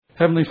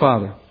Heavenly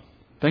Father,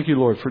 thank you,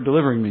 Lord, for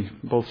delivering me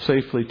both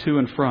safely to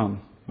and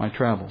from my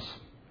travels,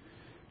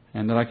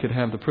 and that I could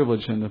have the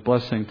privilege and the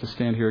blessing to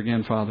stand here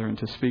again, Father, and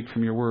to speak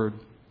from your word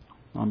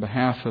on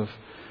behalf of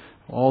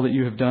all that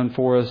you have done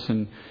for us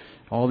and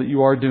all that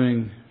you are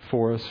doing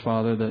for us,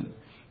 Father, that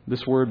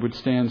this word would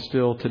stand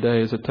still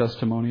today as a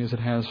testimony as it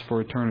has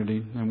for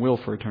eternity and will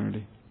for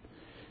eternity.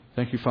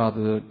 Thank you,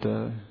 Father,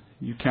 that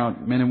you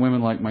count men and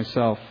women like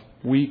myself,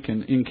 weak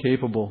and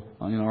incapable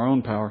in our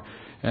own power,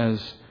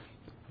 as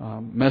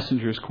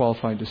messengers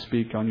qualified to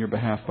speak on your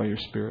behalf by your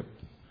Spirit.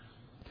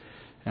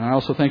 And I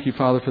also thank you,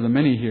 Father, for the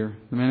many here,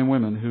 the men and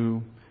women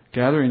who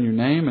gather in your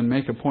name and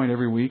make a point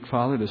every week,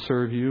 Father, to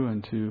serve you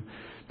and to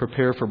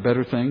prepare for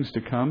better things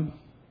to come.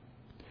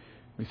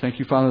 We thank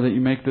you, Father, that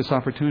you make this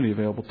opportunity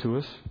available to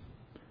us.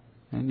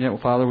 And yet,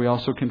 Father, we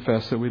also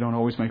confess that we don't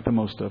always make the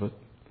most of it,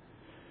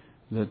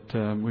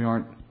 that we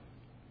aren't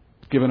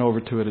given over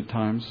to it at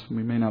times.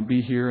 We may not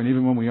be here, and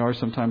even when we are,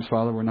 sometimes,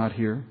 Father, we're not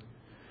here,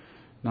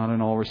 not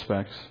in all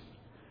respects.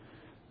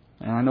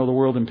 And I know the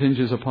world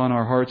impinges upon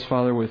our hearts,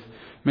 Father, with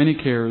many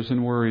cares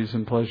and worries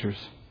and pleasures.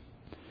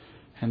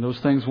 And those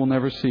things will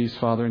never cease,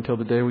 Father, until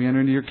the day we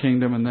enter into your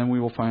kingdom, and then we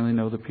will finally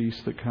know the peace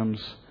that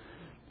comes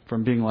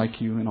from being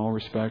like you in all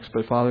respects.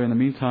 But, Father, in the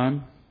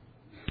meantime,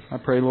 I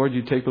pray, Lord,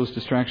 you take those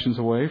distractions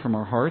away from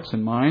our hearts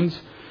and minds,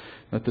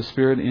 that the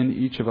Spirit in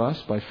each of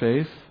us, by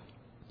faith,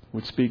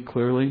 would speak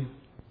clearly.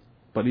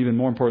 But even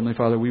more importantly,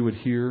 Father, we would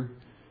hear.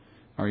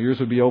 Our ears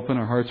would be open.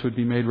 Our hearts would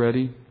be made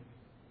ready.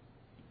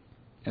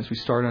 As we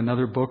start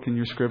another book in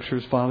your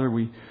Scriptures, Father,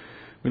 we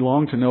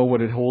long to know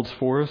what it holds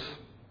for us.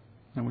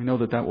 And we know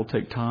that that will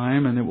take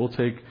time and it will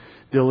take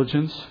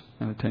diligence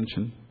and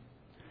attention.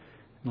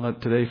 And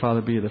let today, Father,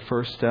 be the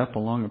first step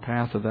along a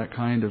path of that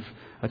kind of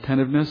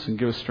attentiveness and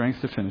give us strength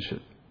to finish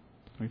it.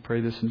 We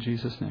pray this in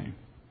Jesus' name.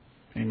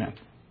 Amen.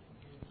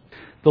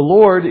 The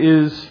Lord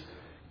is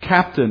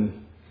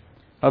captain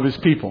of His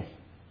people.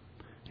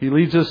 He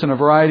leads us in a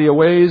variety of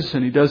ways,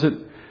 and He does it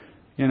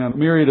in a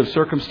myriad of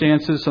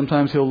circumstances.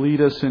 Sometimes He'll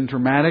lead us in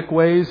dramatic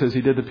ways, as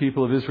He did the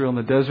people of Israel in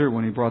the desert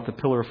when He brought the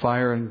pillar of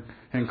fire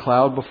and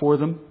cloud before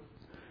them.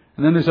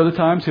 And then there's other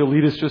times He'll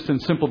lead us just in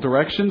simple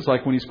directions,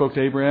 like when He spoke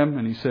to Abraham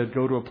and He said,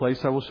 "Go to a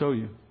place I will show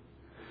you."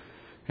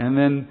 And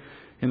then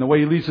in the way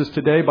He leads us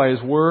today by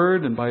His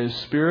Word and by His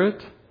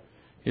Spirit,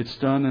 it's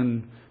done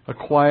in a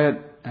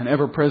quiet and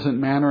ever-present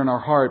manner in our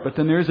heart. But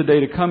then there is a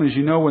day to come, as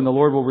you know, when the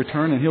Lord will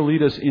return and He'll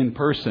lead us in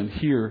person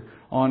here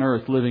on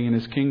earth, living in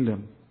His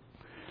kingdom.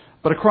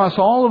 But across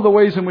all of the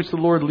ways in which the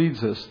Lord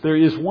leads us, there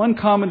is one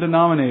common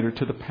denominator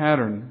to the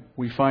pattern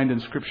we find in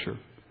Scripture.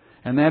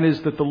 And that is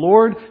that the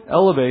Lord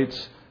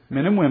elevates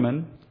men and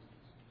women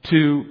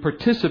to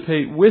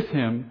participate with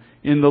Him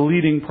in the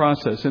leading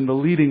process, in the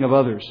leading of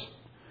others.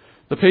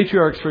 The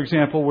patriarchs, for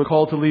example, were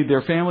called to lead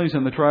their families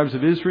and the tribes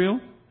of Israel.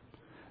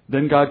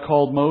 Then God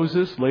called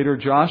Moses, later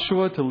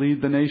Joshua, to lead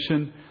the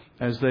nation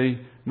as they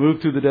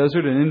moved through the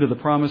desert and into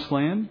the promised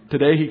land.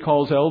 Today He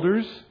calls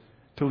elders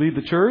to lead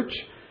the church.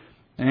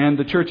 And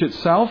the church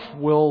itself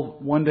will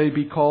one day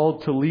be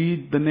called to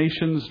lead the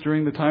nations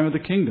during the time of the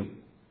kingdom.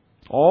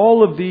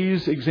 All of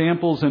these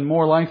examples and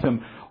more like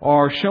them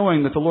are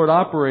showing that the Lord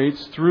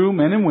operates through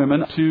men and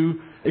women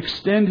to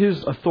extend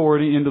His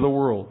authority into the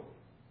world.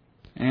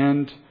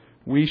 And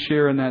we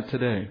share in that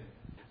today.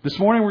 This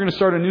morning we're going to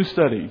start a new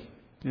study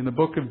in the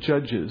book of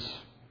Judges.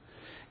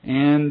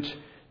 And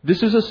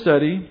this is a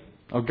study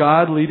of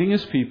God leading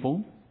His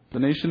people, the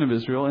nation of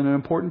Israel, in an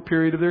important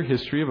period of their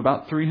history of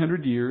about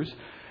 300 years.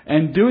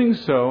 And doing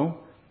so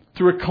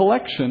through a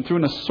collection, through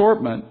an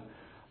assortment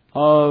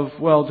of,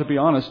 well, to be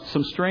honest,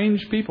 some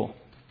strange people.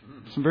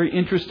 Some very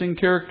interesting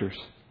characters.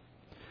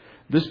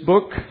 This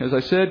book, as I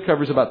said,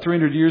 covers about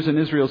 300 years in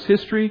Israel's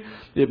history.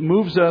 It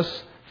moves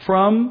us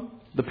from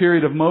the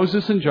period of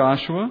Moses and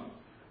Joshua,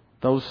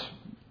 those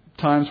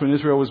times when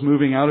Israel was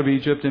moving out of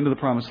Egypt into the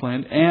Promised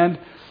Land, and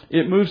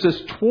it moves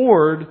us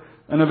toward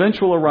an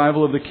eventual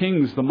arrival of the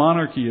kings, the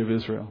monarchy of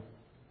Israel.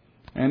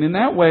 And in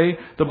that way,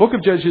 the book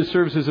of Judges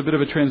serves as a bit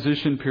of a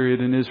transition period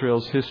in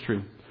Israel's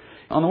history.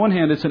 On the one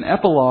hand, it's an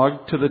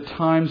epilogue to the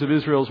times of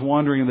Israel's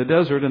wandering in the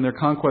desert and their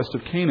conquest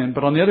of Canaan,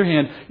 but on the other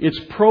hand, it's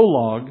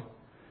prologue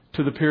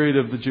to the period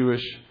of the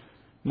Jewish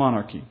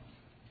monarchy.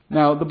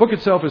 Now, the book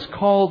itself is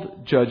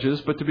called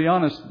Judges, but to be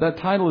honest, that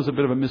title is a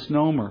bit of a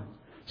misnomer,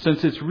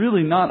 since it's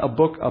really not a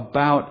book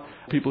about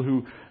people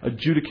who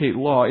adjudicate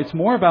law. It's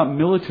more about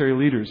military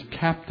leaders,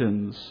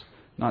 captains,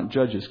 not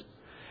judges.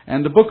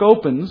 And the book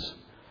opens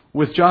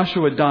with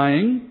Joshua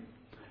dying,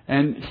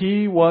 and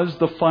he was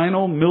the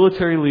final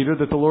military leader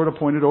that the Lord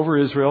appointed over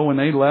Israel when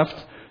they left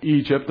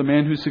Egypt, the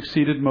man who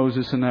succeeded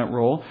Moses in that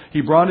role.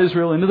 He brought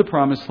Israel into the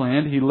Promised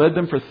Land. He led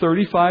them for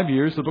 35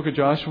 years. The book of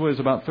Joshua is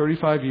about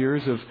 35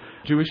 years of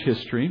Jewish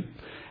history.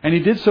 And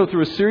he did so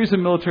through a series of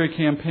military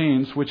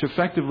campaigns which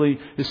effectively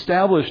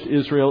established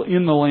Israel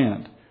in the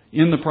land,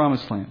 in the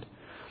Promised Land.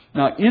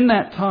 Now, in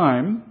that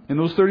time, in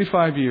those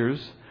 35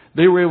 years,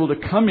 they were able to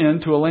come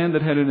into a land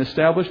that had an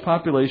established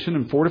population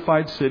and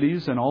fortified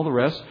cities and all the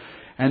rest,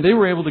 and they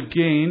were able to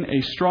gain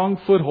a strong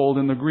foothold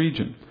in the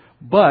region.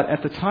 But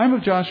at the time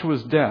of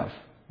Joshua's death,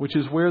 which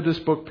is where this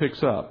book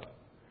picks up,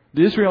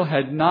 Israel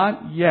had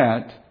not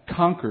yet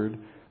conquered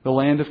the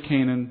land of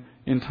Canaan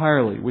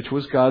entirely, which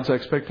was God's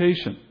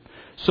expectation.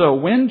 So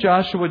when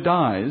Joshua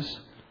dies,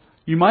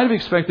 you might have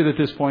expected at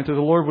this point that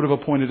the Lord would have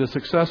appointed a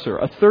successor,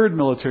 a third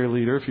military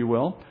leader, if you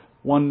will,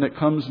 one that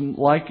comes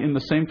like in the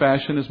same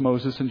fashion as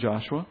Moses and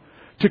Joshua,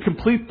 to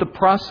complete the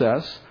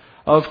process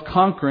of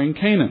conquering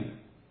Canaan.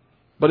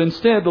 But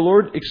instead, the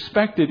Lord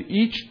expected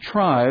each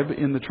tribe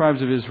in the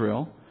tribes of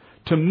Israel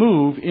to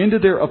move into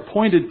their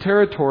appointed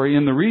territory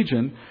in the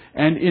region,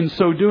 and in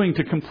so doing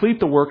to complete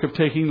the work of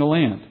taking the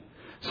land.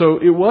 So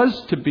it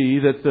was to be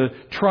that the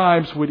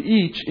tribes would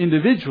each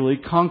individually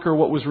conquer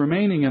what was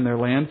remaining in their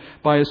land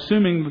by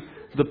assuming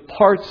the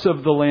parts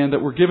of the land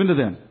that were given to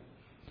them.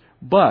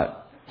 But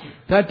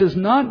that does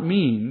not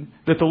mean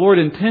that the Lord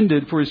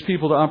intended for His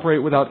people to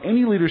operate without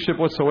any leadership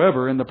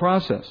whatsoever in the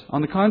process.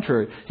 On the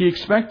contrary, He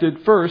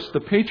expected first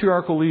the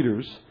patriarchal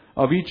leaders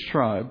of each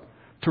tribe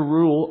to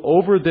rule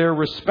over their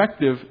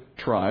respective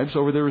tribes,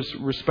 over their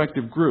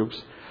respective groups.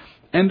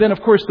 And then,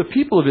 of course, the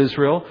people of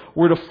Israel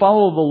were to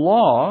follow the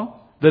law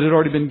that had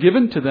already been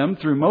given to them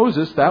through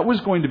Moses. That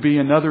was going to be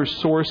another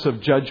source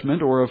of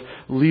judgment or of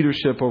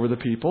leadership over the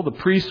people. The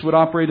priests would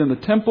operate in the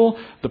temple.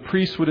 The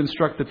priests would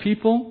instruct the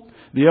people.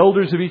 The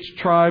elders of each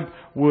tribe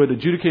would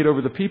adjudicate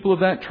over the people of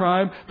that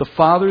tribe. The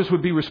fathers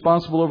would be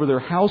responsible over their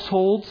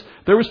households.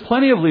 There was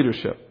plenty of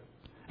leadership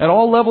at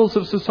all levels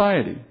of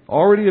society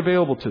already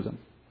available to them.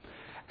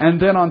 And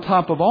then on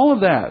top of all of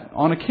that,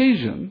 on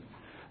occasion,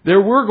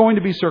 there were going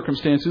to be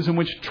circumstances in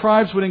which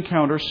tribes would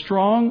encounter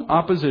strong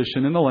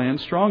opposition in the land,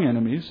 strong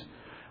enemies,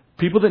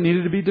 people that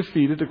needed to be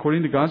defeated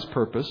according to God's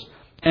purpose.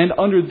 And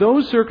under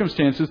those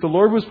circumstances, the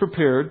Lord was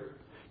prepared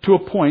to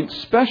appoint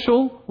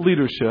special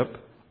leadership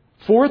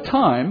for a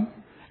time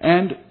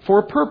and for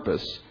a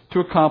purpose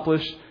to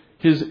accomplish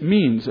His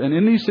means. And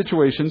in these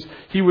situations,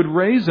 He would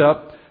raise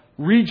up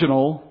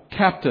regional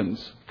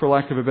captains, for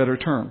lack of a better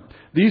term.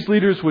 These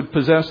leaders would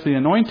possess the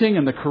anointing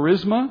and the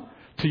charisma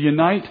to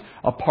unite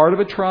a part of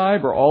a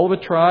tribe or all of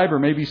a tribe or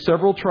maybe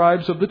several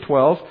tribes of the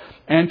 12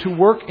 and to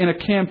work in a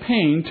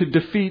campaign to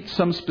defeat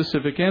some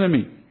specific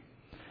enemy.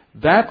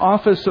 That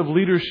office of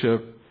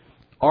leadership,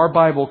 our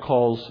Bible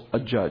calls a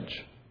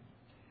judge.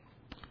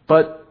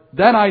 But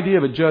that idea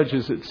of a judge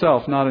is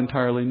itself not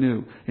entirely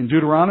new. In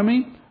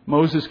Deuteronomy,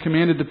 Moses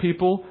commanded the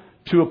people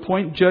to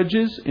appoint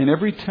judges in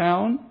every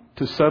town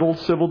to settle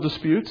civil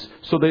disputes.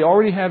 So they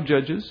already have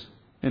judges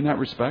in that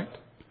respect.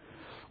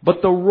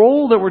 But the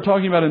role that we're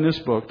talking about in this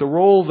book, the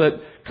role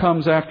that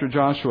comes after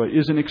Joshua,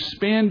 is an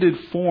expanded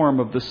form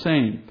of the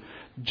same.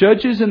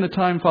 Judges in the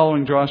time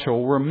following Joshua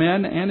were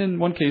men, and in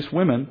one case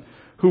women,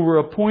 who were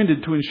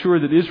appointed to ensure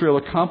that Israel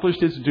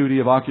accomplished its duty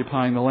of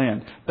occupying the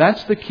land.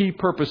 That's the key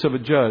purpose of a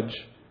judge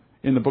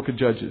in the book of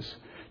Judges,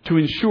 to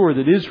ensure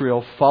that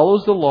Israel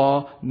follows the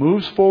law,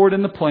 moves forward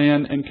in the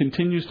plan, and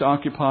continues to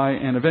occupy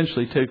and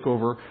eventually take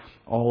over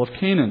all of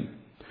Canaan.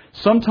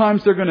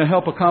 Sometimes they're going to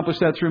help accomplish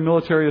that through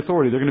military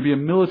authority. They're going to be a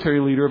military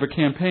leader of a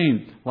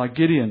campaign, like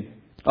Gideon.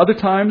 Other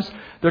times,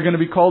 they're going to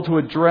be called to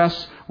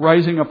address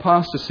rising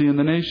apostasy in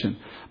the nation.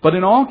 But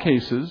in all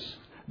cases,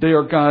 they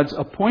are God's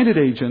appointed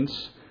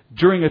agents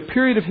during a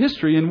period of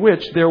history in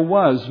which there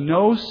was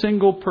no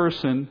single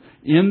person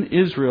in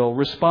Israel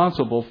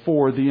responsible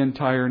for the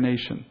entire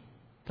nation.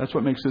 That's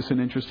what makes this an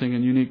interesting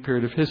and unique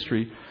period of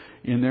history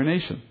in their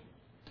nation.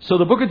 So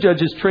the book of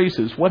Judges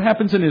traces what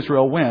happens in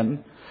Israel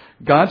when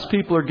God's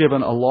people are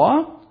given a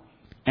law,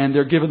 and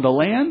they're given the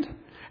land,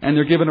 and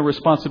they're given a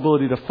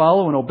responsibility to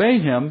follow and obey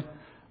Him,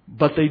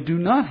 but they do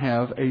not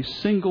have a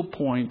single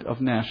point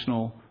of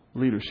national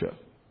leadership.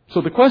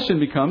 So the question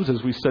becomes,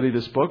 as we study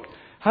this book,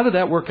 how did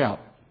that work out?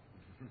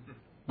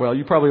 Well,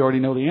 you probably already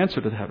know the answer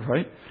to that,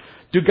 right?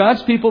 Do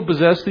God's people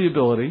possess the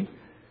ability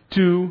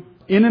to,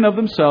 in and of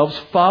themselves,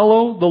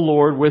 follow the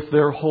Lord with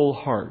their whole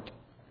heart?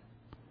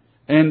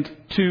 And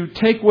to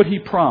take what He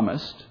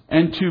promised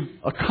and to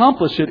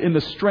accomplish it in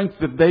the strength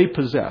that they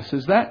possess.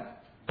 Is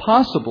that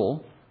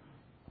possible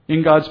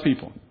in God's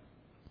people?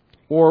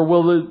 Or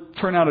will it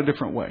turn out a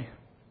different way?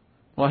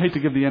 Well, I hate to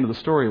give the end of the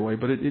story away,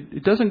 but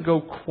it doesn't go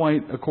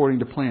quite according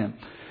to plan.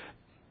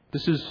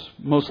 This is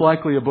most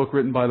likely a book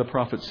written by the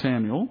prophet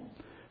Samuel,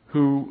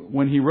 who,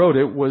 when he wrote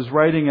it, was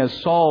writing as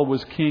Saul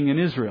was king in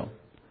Israel.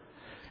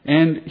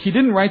 And he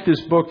didn't write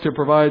this book to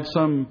provide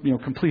some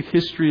complete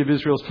history of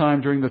Israel's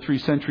time during the 3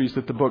 centuries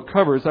that the book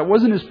covers. That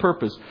wasn't his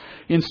purpose.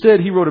 Instead,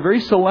 he wrote a very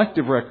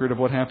selective record of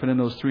what happened in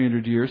those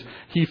 300 years.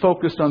 He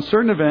focused on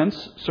certain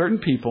events, certain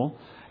people,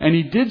 and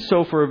he did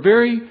so for a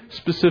very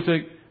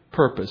specific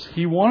purpose.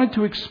 He wanted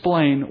to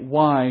explain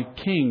why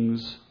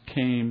kings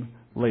came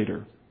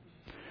later.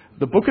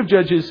 The book of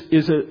Judges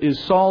is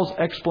Saul's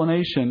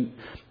explanation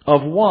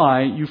of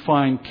why you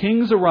find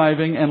kings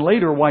arriving and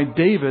later why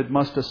David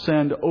must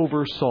ascend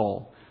over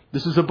Saul.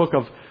 This is a book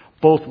of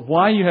both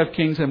why you have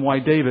kings and why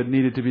David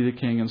needed to be the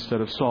king instead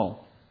of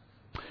Saul.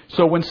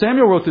 So when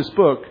Samuel wrote this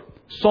book,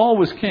 Saul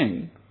was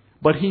king,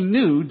 but he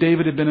knew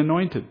David had been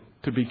anointed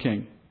to be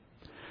king.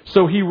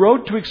 So he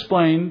wrote to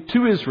explain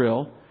to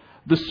Israel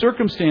the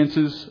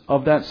circumstances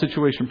of that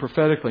situation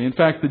prophetically. In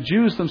fact, the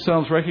Jews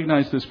themselves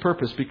recognize this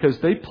purpose because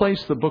they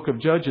place the book of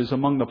Judges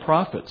among the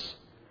prophets,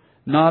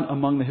 not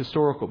among the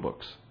historical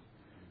books,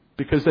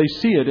 because they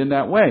see it in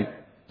that way.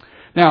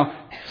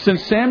 Now,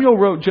 since Samuel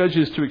wrote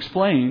Judges to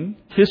explain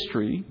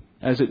history,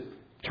 as it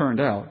turned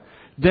out,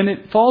 then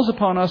it falls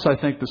upon us, I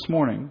think, this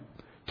morning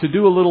to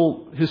do a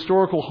little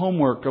historical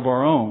homework of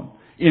our own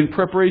in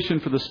preparation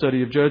for the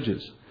study of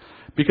Judges.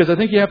 Because I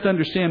think you have to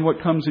understand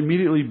what comes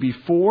immediately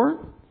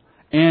before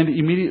and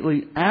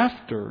immediately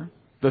after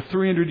the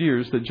 300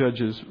 years that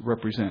Judges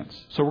represents.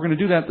 So we're going to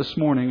do that this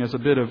morning as a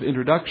bit of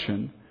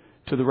introduction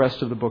to the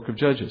rest of the book of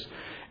Judges.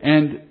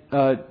 And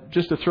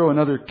just to throw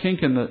another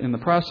kink in the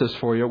process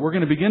for you, we're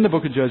going to begin the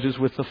book of Judges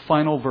with the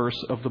final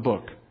verse of the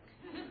book.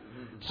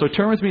 So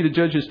turn with me to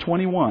Judges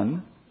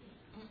 21,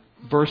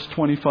 verse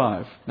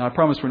 25. Now I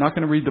promise we're not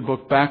going to read the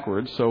book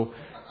backwards, so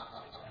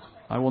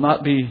I will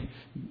not be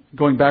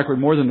going backward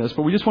more than this,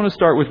 but we just want to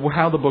start with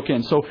how the book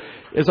ends. So,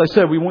 as I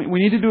said, we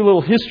need to do a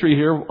little history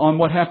here on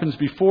what happens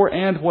before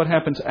and what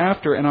happens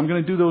after, and I'm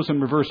going to do those in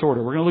reverse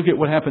order. We're going to look at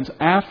what happens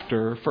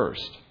after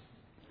first.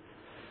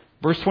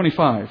 Verse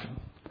 25.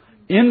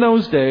 In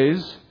those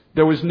days,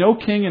 there was no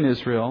king in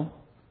Israel.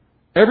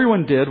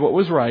 Everyone did what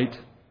was right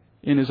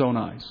in his own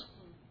eyes.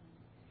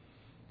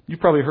 You've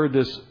probably heard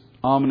this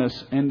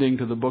ominous ending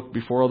to the book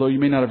before, although you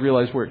may not have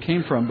realized where it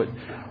came from, but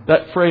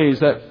that phrase,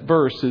 that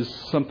verse, is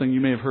something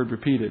you may have heard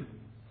repeated.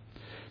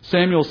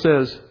 Samuel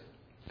says,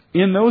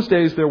 in those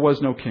days there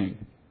was no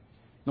king.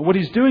 Now what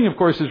he's doing, of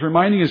course, is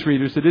reminding his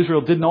readers that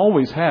Israel didn't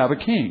always have a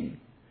king.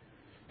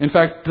 In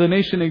fact, the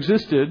nation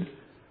existed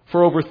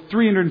for over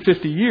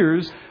 350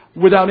 years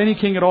without any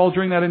king at all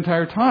during that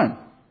entire time.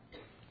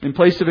 In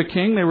place of a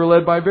king, they were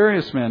led by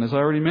various men, as I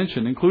already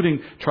mentioned, including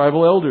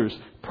tribal elders,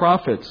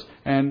 prophets,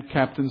 and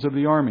captains of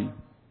the army.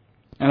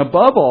 And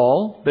above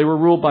all, they were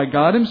ruled by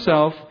God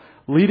Himself,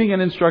 leading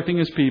and instructing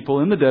His people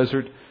in the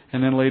desert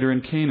and then later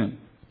in Canaan.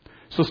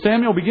 So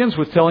Samuel begins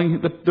with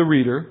telling the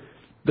reader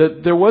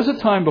that there was a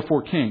time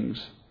before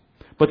kings,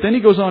 but then he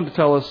goes on to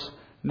tell us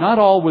not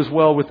all was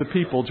well with the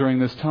people during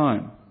this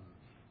time.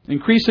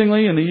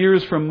 Increasingly, in the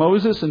years from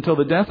Moses until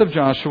the death of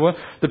Joshua,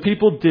 the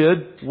people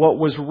did what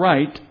was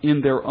right in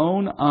their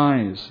own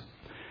eyes.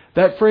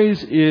 That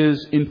phrase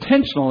is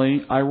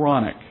intentionally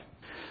ironic.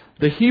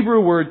 The Hebrew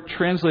word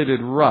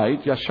translated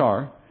right,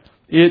 yashar,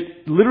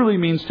 it literally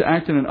means to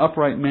act in an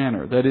upright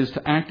manner. That is,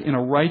 to act in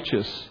a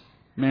righteous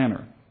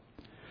manner.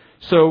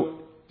 So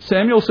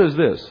Samuel says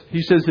this.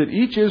 He says that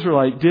each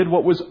Israelite did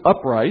what was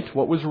upright,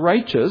 what was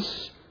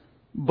righteous,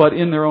 but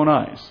in their own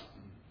eyes.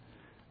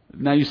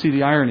 Now you see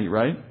the irony,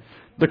 right?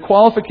 The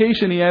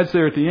qualification he adds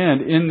there at the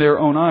end, in their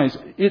own eyes,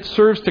 it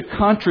serves to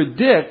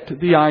contradict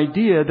the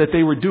idea that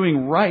they were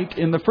doing right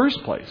in the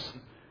first place.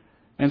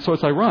 And so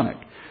it's ironic.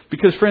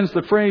 Because, friends,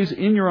 the phrase,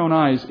 in your own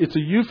eyes, it's a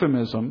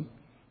euphemism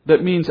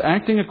that means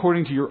acting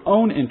according to your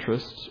own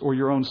interests or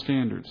your own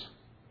standards.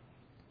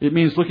 It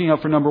means looking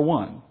out for number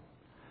one.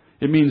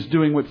 It means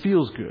doing what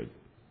feels good.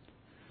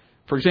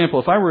 For example,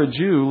 if I were a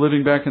Jew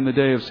living back in the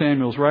day of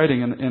Samuel's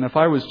writing, and if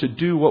I was to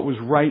do what was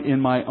right in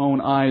my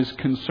own eyes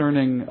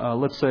concerning,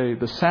 let's say,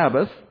 the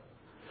Sabbath,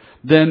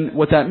 then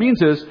what that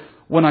means is,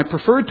 when I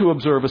preferred to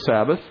observe a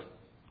Sabbath,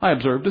 I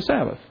observed a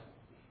Sabbath.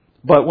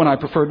 But when I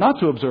preferred not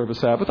to observe a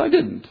Sabbath, I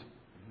didn't.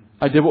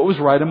 I did what was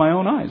right in my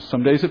own eyes.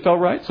 Some days it felt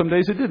right, some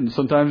days it didn't.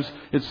 Sometimes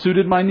it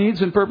suited my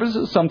needs and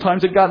purposes,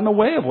 sometimes it got in the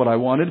way of what I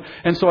wanted,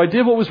 and so I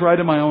did what was right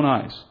in my own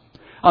eyes.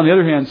 On the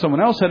other hand,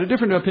 someone else had a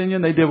different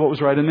opinion, they did what was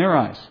right in their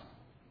eyes.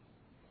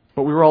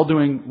 But we were all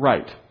doing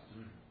right.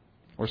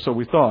 Or so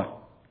we thought.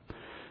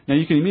 Now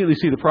you can immediately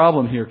see the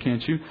problem here,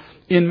 can't you?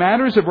 In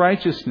matters of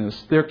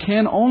righteousness, there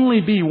can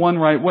only be one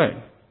right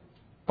way.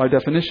 By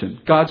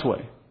definition, God's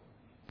way.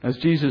 As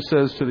Jesus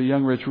says to the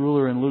young rich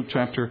ruler in Luke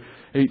chapter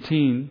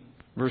 18,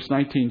 verse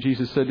 19,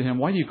 Jesus said to him,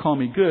 "Why do you call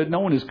me good? No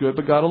one is good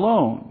but God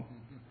alone."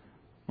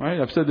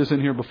 Right? I've said this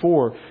in here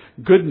before.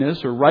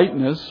 Goodness or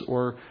rightness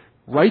or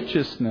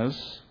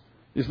righteousness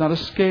is not a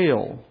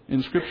scale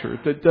in Scripture.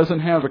 It doesn't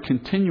have a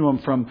continuum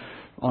from,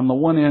 on the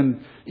one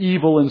end,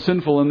 evil and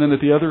sinful, and then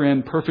at the other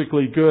end,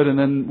 perfectly good, and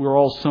then we're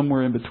all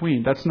somewhere in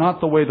between. That's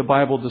not the way the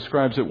Bible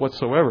describes it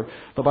whatsoever.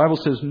 The Bible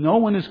says no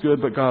one is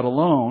good but God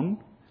alone.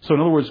 So in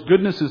other words,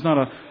 goodness is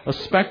not a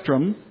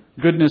spectrum.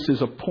 Goodness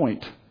is a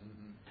point.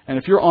 And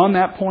if you're on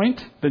that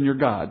point, then you're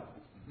God.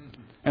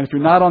 And if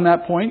you're not on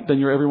that point, then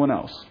you're everyone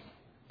else.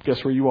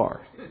 Guess where you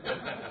are?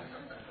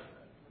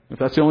 If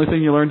that's the only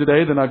thing you learned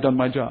today, then I've done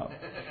my job.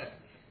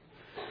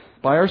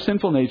 By our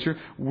sinful nature,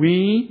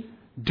 we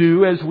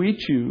do as we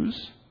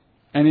choose,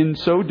 and in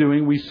so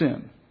doing, we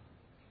sin.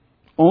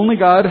 Only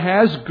God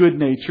has good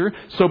nature,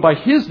 so by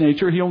His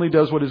nature, He only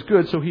does what is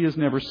good, so He is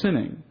never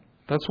sinning.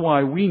 That's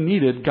why we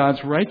needed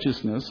God's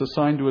righteousness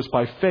assigned to us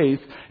by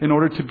faith in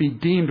order to be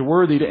deemed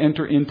worthy to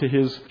enter into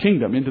His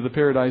kingdom, into the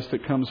paradise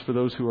that comes for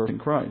those who are in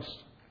Christ.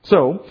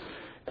 So,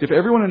 if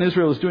everyone in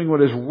Israel is doing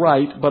what is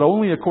right, but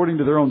only according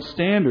to their own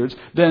standards,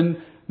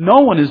 then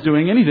no one is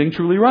doing anything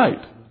truly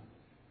right.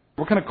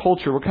 What kind of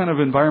culture, what kind of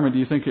environment do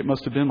you think it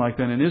must have been like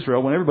then in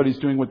Israel when everybody's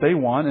doing what they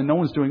want and no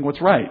one's doing what's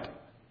right?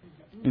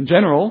 In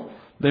general,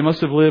 they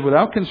must have lived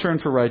without concern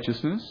for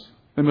righteousness.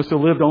 They must have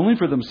lived only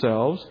for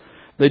themselves.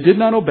 They did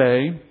not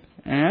obey,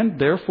 and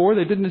therefore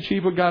they didn't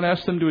achieve what God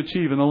asked them to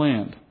achieve in the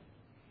land.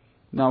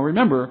 Now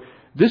remember,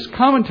 this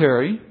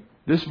commentary,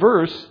 this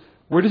verse,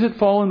 where does it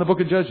fall in the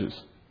book of Judges?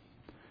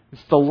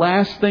 It's the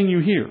last thing you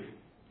hear.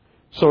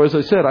 So as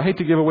I said, I hate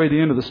to give away the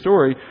end of the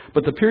story,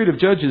 but the period of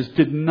Judges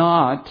did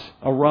not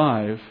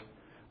arrive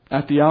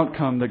at the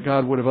outcome that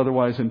God would have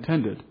otherwise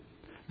intended.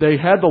 They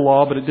had the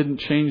law, but it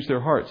didn't change their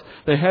hearts.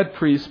 They had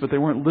priests, but they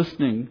weren't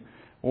listening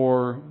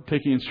or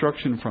taking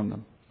instruction from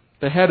them.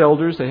 They had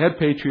elders, they had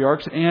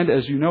patriarchs, and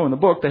as you know in the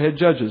book, they had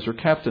judges or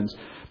captains.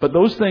 But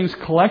those things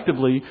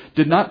collectively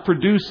did not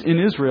produce in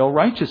Israel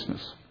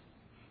righteousness.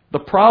 The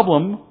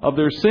problem of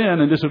their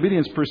sin and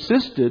disobedience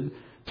persisted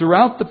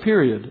throughout the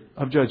period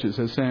of Judges,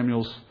 as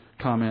Samuel's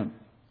comment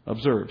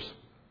observes.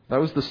 That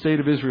was the state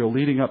of Israel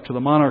leading up to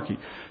the monarchy.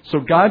 So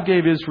God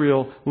gave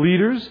Israel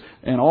leaders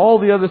and all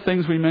the other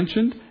things we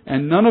mentioned,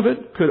 and none of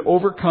it could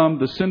overcome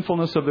the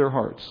sinfulness of their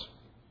hearts.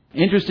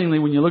 Interestingly,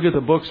 when you look at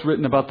the books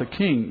written about the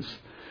kings,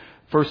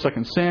 1st,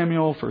 2nd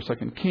Samuel, 1st,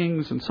 2nd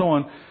Kings, and so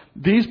on,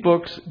 these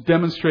books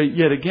demonstrate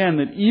yet again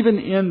that even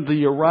in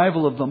the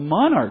arrival of the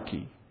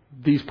monarchy,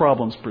 these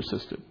problems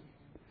persisted.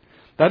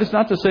 That is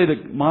not to say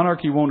that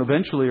monarchy won't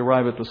eventually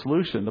arrive at the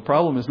solution. The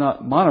problem is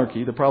not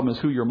monarchy. The problem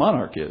is who your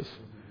monarch is.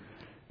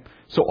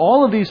 So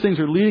all of these things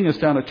are leading us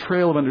down a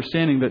trail of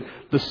understanding that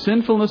the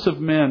sinfulness of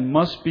men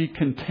must be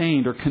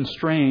contained or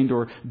constrained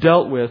or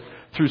dealt with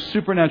through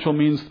supernatural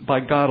means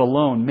by God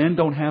alone. Men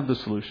don't have the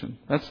solution.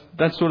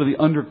 That's sort of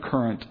the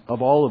undercurrent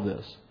of all of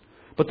this.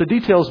 But the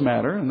details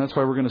matter, and that's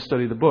why we're going to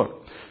study the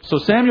book. So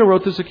Samuel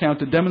wrote this account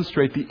to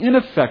demonstrate the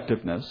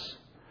ineffectiveness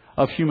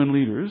of human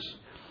leaders,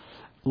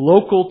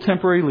 local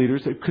temporary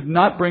leaders that could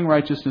not bring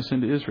righteousness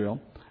into Israel,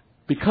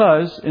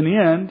 because in the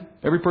end,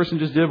 every person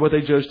just did what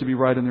they judged to be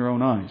right in their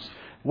own eyes.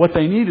 What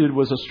they needed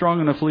was a strong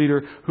enough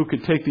leader who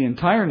could take the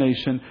entire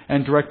nation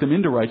and direct them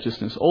into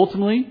righteousness.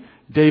 Ultimately,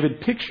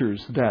 David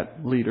pictures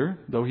that leader,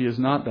 though he is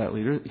not that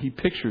leader. He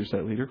pictures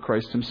that leader,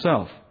 Christ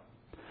himself.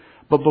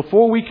 But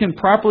before we can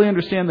properly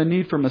understand the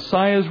need for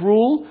Messiah's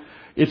rule,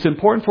 it's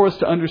important for us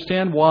to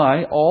understand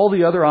why all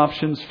the other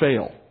options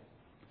fail.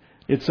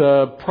 It's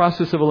a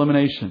process of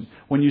elimination.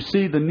 When you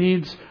see the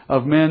needs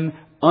of men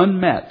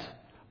unmet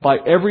by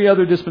every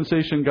other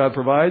dispensation God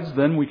provides,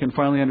 then we can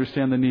finally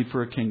understand the need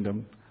for a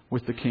kingdom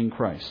with the King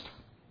Christ.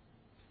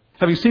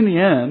 Having seen the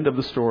end of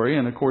the story,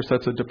 and of course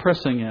that's a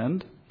depressing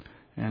end,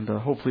 and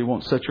hopefully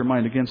won't set your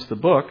mind against the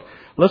book,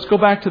 let's go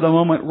back to the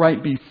moment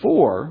right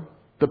before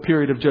the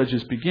period of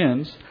Judges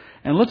begins,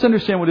 and let's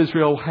understand what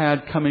Israel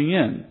had coming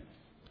in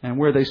and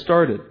where they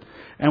started.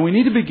 And we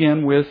need to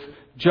begin with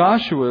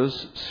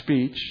Joshua's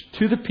speech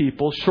to the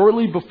people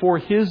shortly before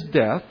his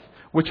death,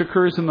 which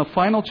occurs in the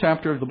final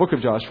chapter of the book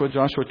of Joshua,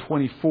 Joshua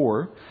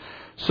 24.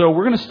 So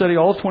we're going to study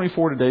all of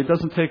 24 today. It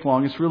doesn't take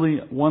long. It's really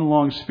one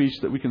long speech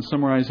that we can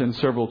summarize in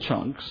several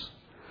chunks.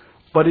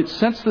 But it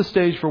sets the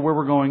stage for where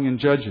we're going in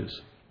Judges.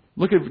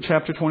 Look at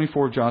chapter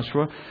 24 of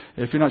Joshua.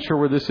 If you're not sure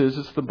where this is,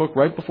 it's the book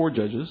right before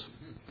Judges.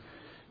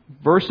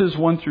 Verses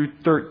 1 through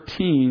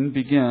 13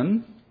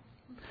 begin.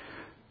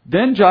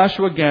 Then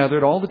Joshua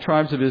gathered all the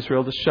tribes of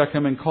Israel to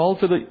Shechem and called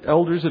for the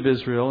elders of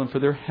Israel and for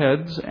their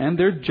heads and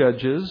their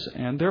judges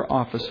and their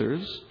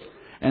officers,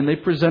 and they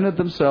presented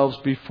themselves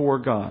before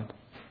God.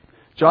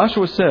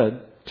 Joshua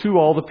said to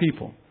all the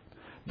people,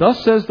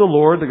 "Thus says the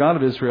Lord, the God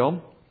of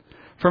Israel,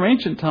 from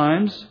ancient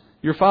times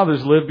your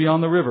fathers lived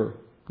beyond the river,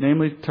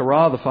 namely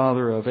Terah, the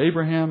father of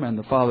Abraham and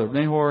the father of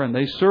Nahor, and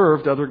they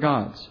served other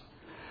gods.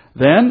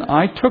 Then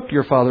I took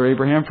your father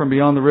Abraham from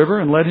beyond the river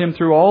and led him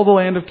through all the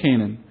land of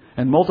Canaan,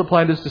 and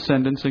multiplied his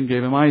descendants and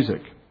gave him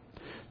Isaac.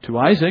 To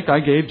Isaac I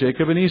gave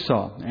Jacob and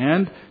Esau,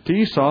 and to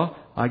Esau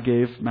I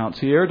gave Mount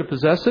Seir to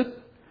possess it,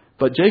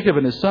 but Jacob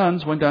and his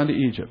sons went down to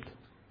Egypt.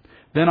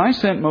 Then I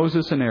sent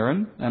Moses and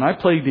Aaron, and I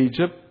plagued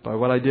Egypt by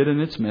what I did in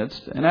its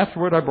midst, and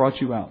afterward I brought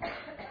you out.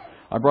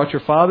 I brought your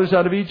fathers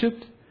out of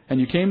Egypt, and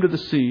you came to the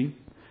sea,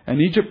 and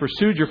Egypt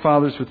pursued your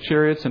fathers with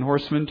chariots and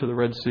horsemen to the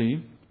Red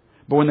Sea.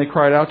 But when they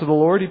cried out to the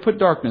Lord, He put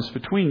darkness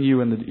between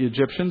you and the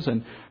Egyptians,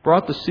 and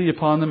brought the sea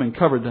upon them and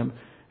covered them.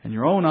 And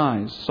your own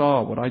eyes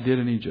saw what I did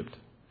in Egypt.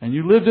 And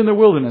you lived in the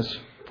wilderness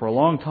for a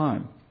long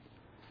time.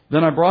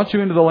 Then I brought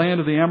you into the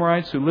land of the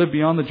Amorites who lived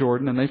beyond the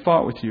Jordan, and they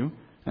fought with you.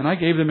 And I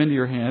gave them into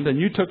your hand, and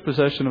you took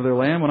possession of their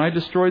land when I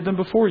destroyed them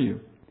before you.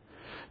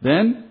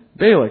 Then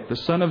Balak, the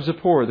son of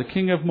Zippor, the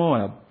king of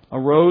Moab,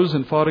 arose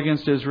and fought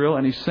against Israel,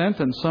 and he sent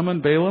and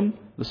summoned Balaam,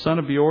 the son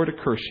of Beor, to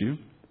curse you.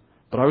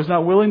 But I was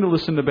not willing to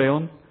listen to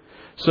Balaam.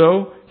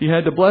 So he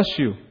had to bless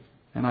you,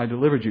 and I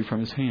delivered you from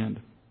his hand.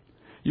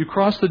 You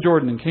crossed the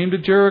Jordan and came to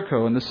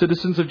Jericho, and the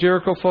citizens of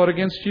Jericho fought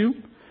against you,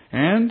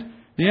 and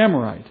the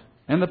Amorite,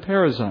 and the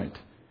Perizzite,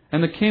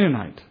 and the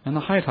Canaanite, and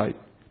the Hittite,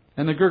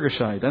 and the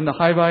Girgashite, and the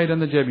Hivite,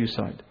 and the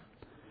Jebusite.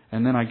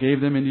 And then I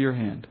gave them into your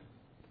hand.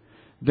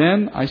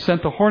 Then I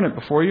sent the hornet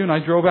before you, and I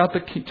drove out the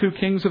 2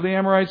 kings of the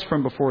Amorites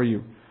from before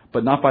you.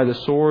 but not by the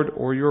sword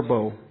or your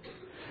bow.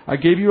 I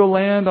gave you a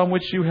land on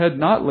which you had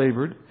not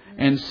labored,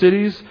 and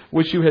cities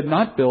which you had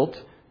not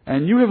built,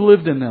 and you have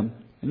lived in them.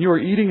 And you are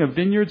eating of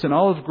vineyards and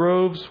olive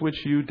groves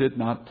which you did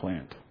not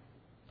plant.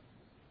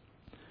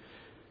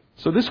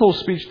 So this whole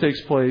speech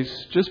takes place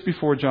just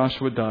before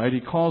Joshua died.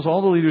 He calls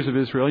all the leaders of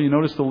Israel. You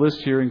notice the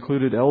list here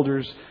included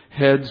elders,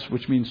 heads,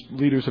 which means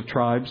leaders of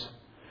tribes,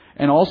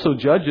 and also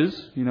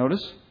judges, you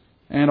notice,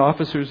 and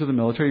officers of the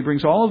military. He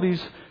brings all of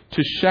these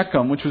to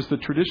Shechem, which was the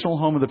traditional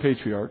home of the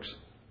patriarchs,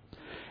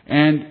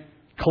 and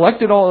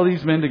collected all of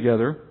these men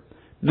together,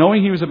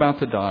 knowing he was about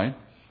to die.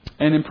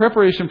 And in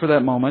preparation for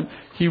that moment,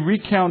 he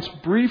recounts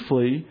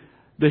briefly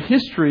the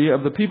history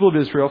of the people of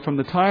Israel from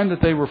the time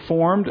that they were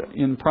formed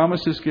in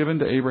promises given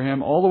to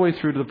Abraham all the way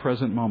through to the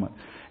present moment.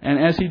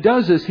 And as he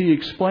does this, he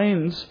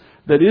explains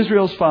that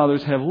Israel's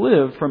fathers have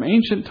lived from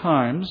ancient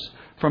times,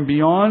 from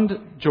beyond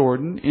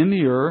Jordan, in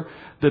the Ur,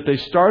 that they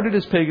started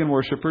as pagan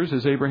worshippers,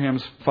 as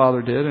Abraham's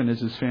father did and as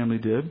his family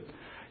did.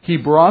 He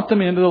brought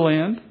them into the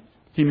land.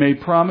 He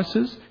made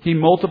promises. He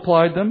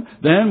multiplied them.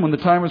 Then, when the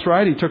time was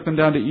right, he took them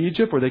down to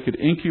Egypt, where they could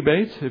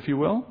incubate, if you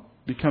will,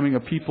 becoming a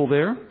people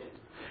there.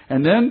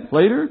 And then,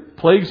 later,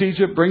 plagues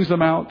Egypt, brings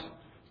them out,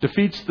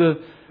 defeats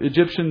the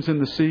Egyptians in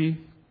the sea,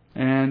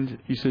 and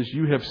he says,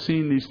 you have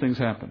seen these things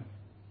happen.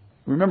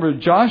 Remember,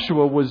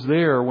 Joshua was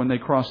there when they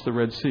crossed the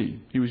Red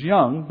Sea. He was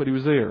young, but he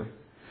was there.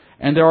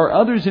 And there are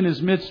others in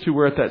his midst who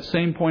were at that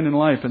same point in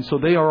life, and so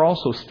they are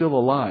also still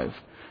alive.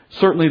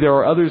 Certainly there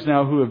are others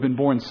now who have been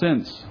born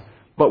since.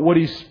 But what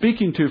he's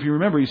speaking to, if you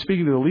remember, he's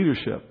speaking to the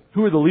leadership.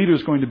 Who are the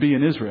leaders going to be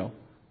in Israel?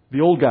 The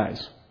old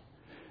guys.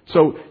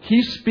 So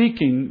he's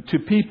speaking to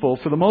people,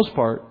 for the most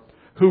part,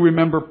 who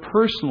remember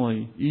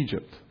personally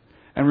Egypt.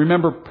 And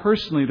remember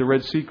personally the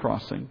Red Sea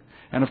crossing.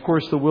 And of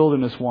course the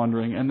wilderness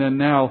wandering. And then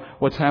now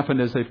what's happened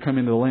as they've come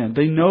into the land.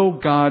 They know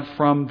God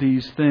from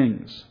these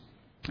things.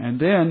 And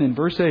then in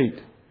verse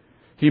 8,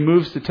 he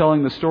moves to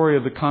telling the story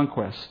of the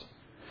conquest.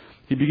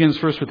 He begins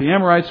first with the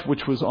Amorites,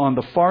 which was on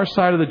the far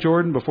side of the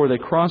Jordan before they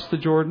crossed the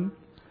Jordan.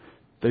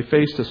 They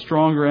faced a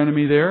stronger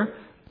enemy there.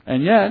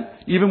 And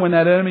yet, even when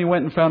that enemy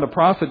went and found a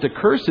prophet to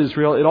curse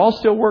Israel, it all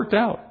still worked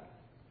out.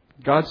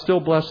 God still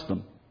blessed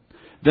them.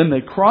 Then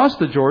they cross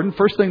the Jordan.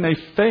 First thing they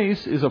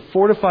face is a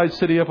fortified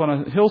city up on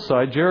a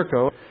hillside,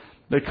 Jericho.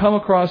 They come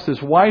across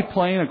this wide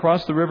plain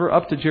across the river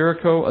up to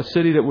Jericho, a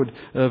city that would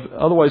have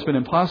otherwise been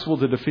impossible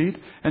to defeat.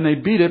 And they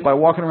beat it by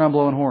walking around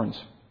blowing horns.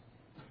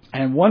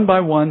 And one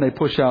by one, they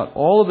push out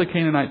all of the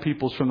Canaanite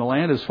peoples from the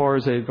land as far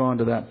as they had gone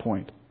to that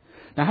point.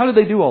 Now, how did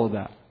they do all of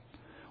that?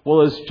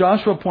 Well, as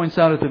Joshua points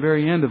out at the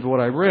very end of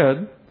what I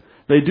read,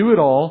 they do it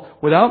all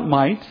without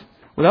might,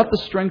 without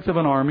the strength of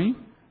an army.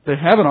 They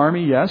have an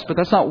army, yes, but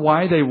that's not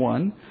why they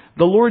won.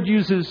 The Lord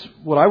uses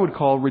what I would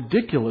call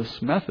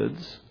ridiculous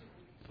methods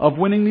of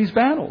winning these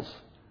battles.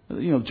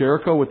 You know,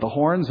 Jericho with the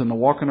horns and the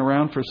walking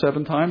around for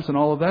 7 times and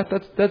all of that.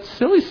 That's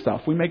silly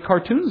stuff. We make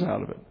cartoons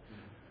out of it.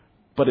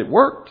 But it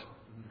worked.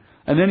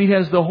 And then he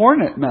has the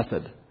hornet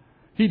method.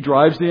 He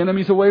drives the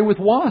enemies away with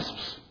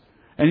wasps.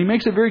 And he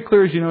makes it very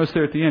clear, as you notice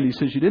there at the end. He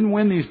says, you didn't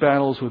win these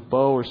battles with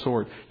bow or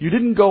sword. You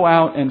didn't go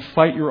out and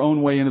fight your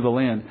own way into the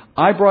land.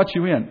 I brought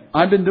you in.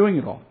 I've been doing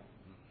it all.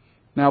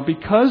 Now,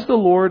 because the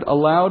Lord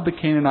allowed the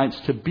Canaanites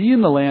to be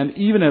in the land,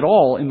 even at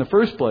all, in the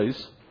first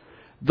place,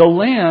 the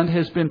land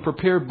has been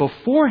prepared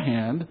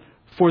beforehand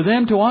for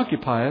them to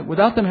occupy it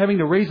without them having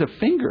to raise a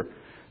finger.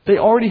 They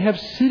already have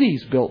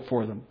cities built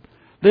for them.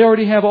 They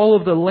already have all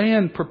of the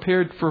land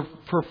prepared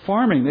for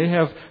farming. They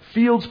have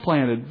fields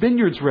planted,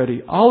 vineyards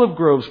ready, olive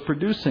groves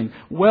producing,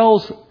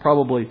 wells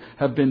probably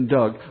have been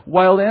dug,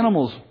 wild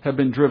animals have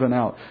been driven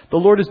out. The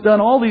Lord has done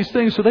all these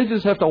things, so they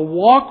just have to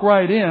walk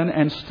right in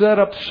and set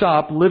up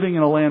shop living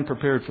in a land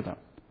prepared for them.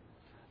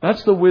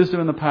 That's the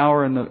wisdom and the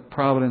power and the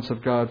providence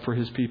of God for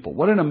His people.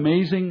 What an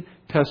amazing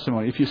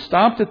testimony. If you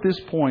stopped at this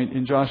point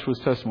in Joshua's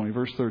testimony,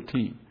 verse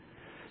 13,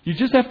 you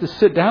just have to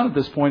sit down at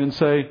this point and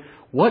say,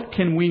 what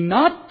can we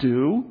not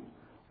do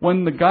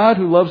when the God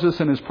who loves us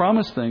and has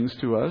promised things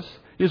to us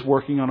is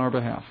working on our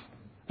behalf?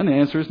 And the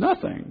answer is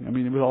nothing. I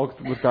mean,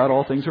 with God,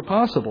 all things are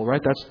possible,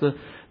 right? That's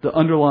the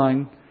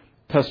underlying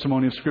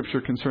testimony of Scripture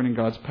concerning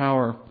God's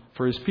power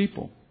for His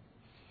people.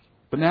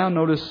 But now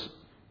notice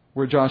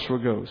where Joshua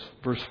goes.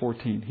 Verse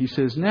 14. He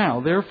says,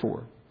 now,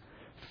 therefore,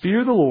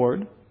 fear the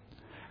Lord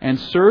and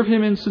serve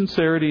Him in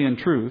sincerity and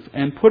truth,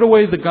 and put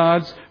away the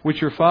gods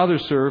which your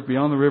fathers served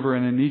beyond the river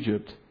and in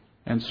Egypt,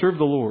 and serve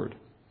the Lord.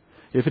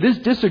 If it is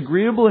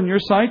disagreeable in your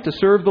sight to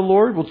serve the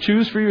Lord, well,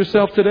 choose for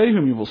yourself today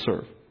whom you will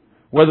serve.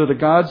 Whether the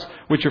gods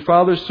which your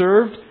fathers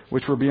served,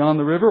 which were beyond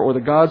the river, or the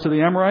gods of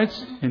the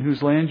Amorites in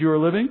whose land you are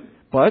living.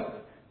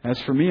 But as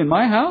for me and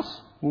my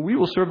house, well, we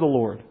will serve the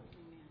Lord.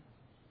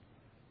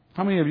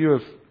 How many of you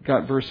have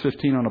got verse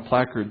 15 on a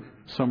placard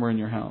somewhere in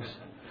your house?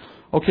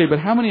 Okay, but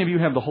how many of you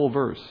have the whole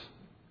verse?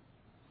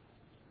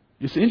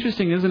 It's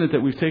interesting, isn't it, that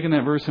we've taken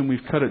that verse and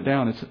we've cut it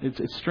down.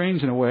 It's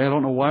strange in a way. I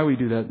don't know why we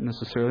do that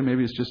necessarily.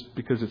 Maybe it's just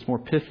because it's more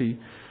pithy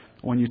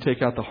when you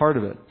take out the heart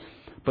of it.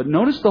 But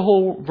notice the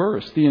whole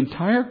verse, the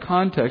entire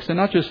context, and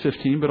not just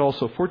 15, but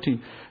also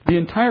 14. The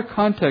entire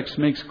context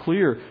makes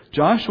clear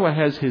Joshua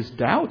has his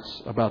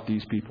doubts about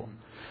these people.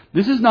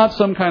 This is not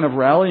some kind of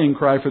rallying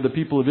cry for the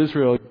people of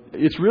Israel.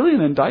 It's really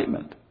an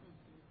indictment.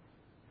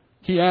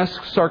 He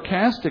asks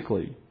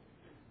sarcastically,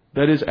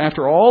 that is,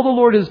 after all the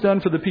Lord has done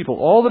for the people,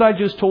 all that I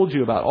just told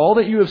you about, all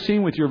that you have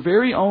seen with your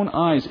very own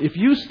eyes, if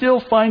you still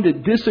find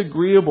it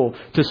disagreeable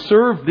to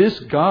serve this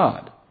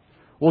God,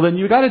 well, then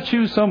you got to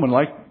choose someone,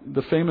 like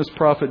the famous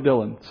prophet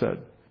Dylan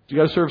said. You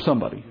got to serve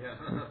somebody.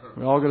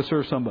 We all got to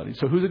serve somebody.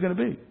 So who's it going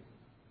to be?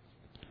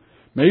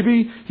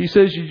 Maybe he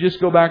says you just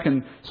go back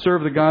and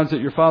serve the gods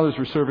that your fathers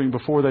were serving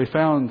before they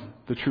found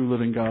the true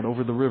living God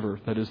over the river.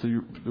 That is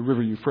the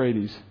river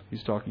Euphrates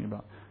he's talking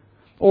about.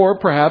 Or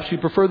perhaps you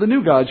prefer the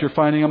new gods you're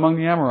finding among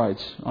the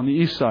Amorites on the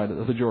east side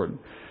of the Jordan.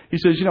 He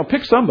says,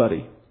 pick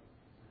somebody.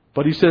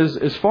 But he says,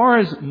 as far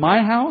as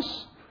my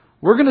house,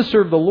 we're going to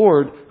serve the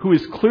Lord who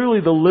is clearly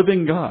the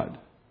living God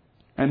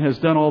and has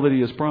done all that He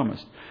has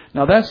promised.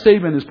 Now that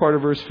statement is part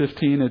of verse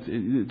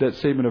 15, that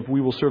statement of we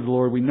will serve the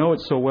Lord. We know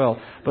it so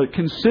well. But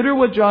consider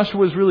what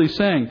Joshua is really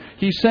saying.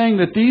 He's saying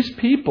that these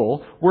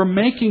people were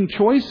making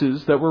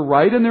choices that were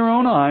right in their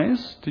own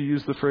eyes, to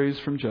use the phrase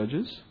from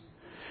Judges.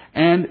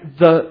 And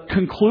the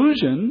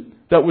conclusion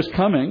that was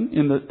coming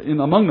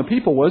among the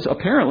people was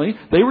apparently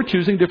they were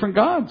choosing different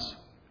gods,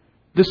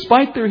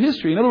 despite their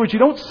history. In other words, you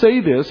don't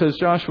say this, as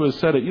Joshua has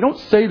said it, you don't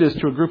say this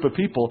to a group of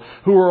people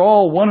who are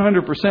all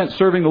 100%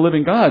 serving the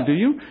living God, do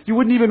you? You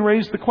wouldn't even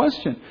raise the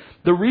question.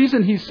 The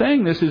reason he's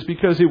saying this is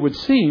because it would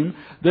seem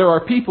there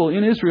are people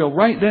in Israel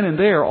right then and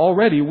there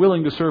already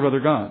willing to serve other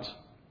gods.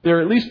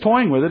 They're at least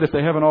toying with it if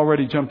they haven't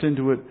already jumped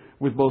into it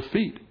with both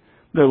feet.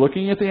 They're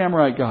looking at the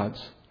Amorite gods.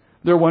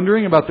 They're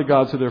wondering about the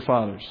gods of their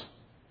fathers.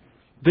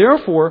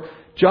 Therefore,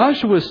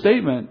 Joshua's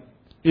statement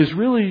is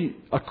really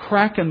a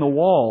crack in the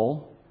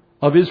wall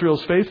of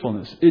Israel's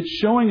faithfulness. It's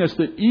showing us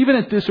that even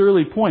at this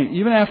early point,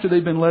 even after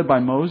they've been led by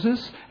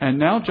Moses and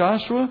now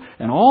Joshua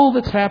and all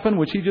that's happened,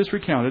 which he just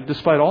recounted,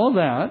 despite all of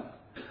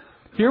that,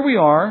 here we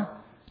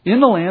are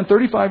in the land,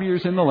 35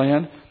 years in the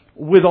land,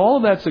 with all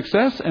of that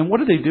success. And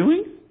what are they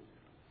doing?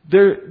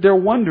 They're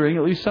wondering,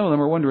 at least some of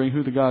them are wondering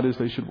who the God is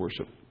they should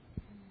worship.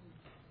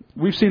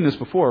 We've seen this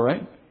before,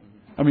 right?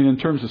 I mean, in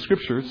terms of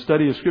Scripture,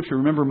 study of Scripture.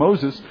 Remember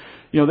Moses,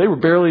 they were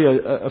barely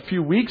a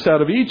few weeks out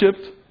of Egypt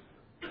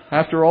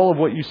after all of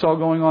what you saw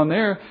going on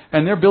there.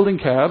 And they're building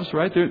calves,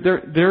 right?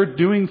 They're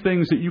doing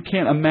things that you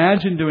can't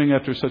imagine doing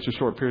after such a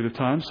short period of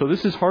time. So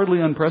this is hardly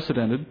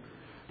unprecedented.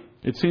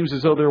 It seems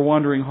as though their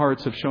wandering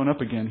hearts have shown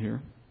up again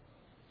here.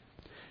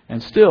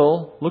 And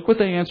still, look what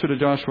they answer to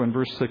Joshua in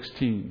verse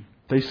 16.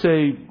 They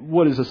say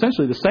what is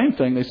essentially the same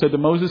thing they said to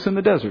Moses in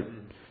the desert.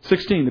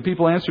 16, the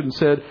people answered and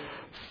said,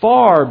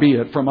 "Far be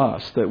it from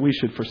us that we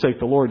should forsake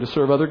the Lord to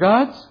serve other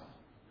gods."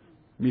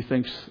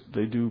 Methinks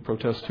they do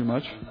protest too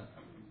much.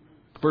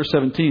 Verse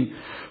 17,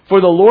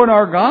 "For the Lord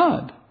our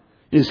God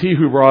is He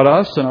who brought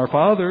us and our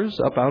fathers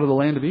up out of the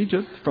land of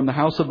Egypt from the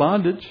house of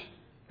bondage,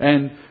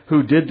 and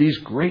who did these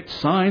great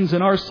signs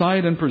in our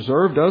sight and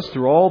preserved us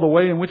through all the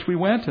way in which we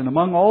went and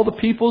among all the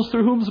peoples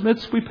through whose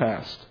midst we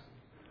passed.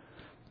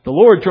 The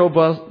Lord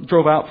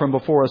drove out from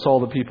before us all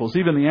the peoples,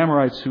 even the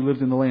Amorites who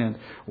lived in the land.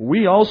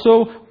 We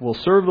also will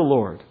serve the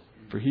Lord,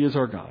 for He is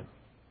our God."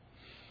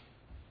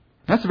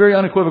 That's a very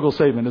unequivocal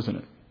statement, isn't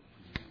it?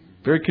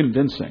 Very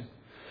convincing.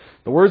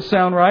 The words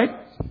sound right,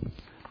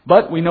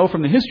 but we know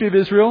from the history of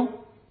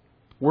Israel,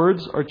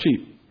 words are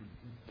cheap.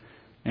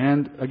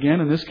 And again,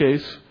 in this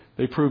case,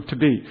 they prove to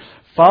be.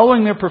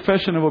 Following their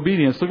profession of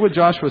obedience, look what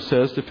Joshua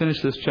says to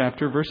finish this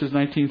chapter, verses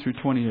 19 through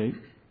 28.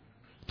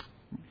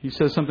 He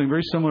says something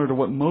very similar to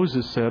what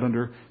Moses said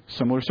under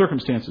similar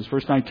circumstances.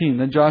 Verse 19,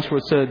 "Then Joshua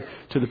said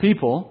to the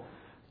people,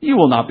 'You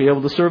will not be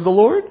able to serve the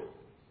Lord,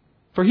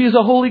 for He is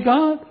a holy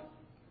God.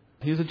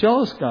 He is a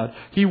jealous God.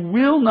 He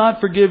will not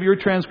forgive your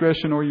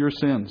transgression or your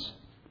sins.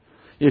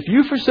 If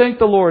you forsake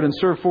the Lord and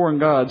serve foreign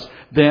gods,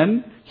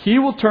 then He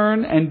will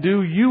turn and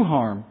do you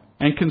harm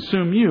and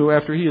consume you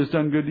after He has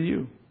done good to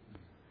you.'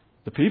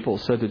 The people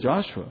said to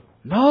Joshua,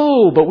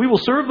 'No, but we will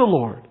serve the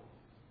Lord.'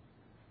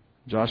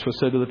 Joshua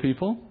said to the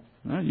people,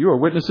 'You are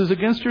witnesses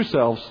against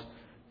yourselves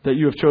that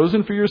you have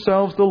chosen for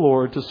yourselves the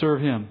Lord to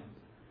serve Him.'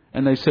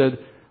 And they said,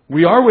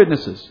 'We are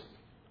witnesses.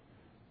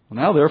 Well,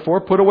 now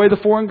therefore put away the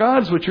foreign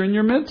gods which are in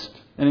your midst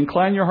and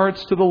incline your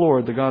hearts to the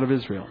Lord, the God of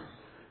Israel.'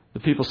 The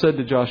people said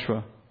to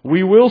Joshua,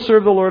 'We will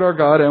serve the Lord our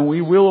God and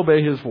we will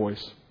obey His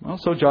voice.' Well,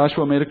 so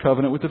Joshua made a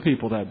covenant with the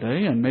people that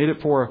day and made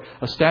it for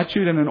a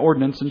statute and an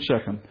ordinance in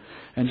Shechem.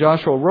 And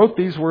Joshua wrote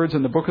these words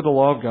in the book of the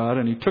law of God,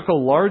 and he took a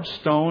large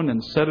stone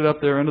and set it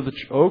up there under the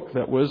oak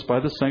that was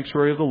by the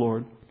sanctuary of the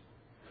Lord.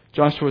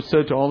 Joshua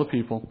said to all the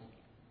people,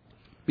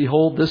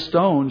 'Behold, this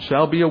stone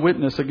shall be a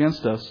witness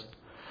against us.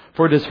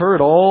 For it has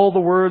heard all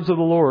the words of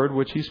the Lord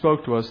which He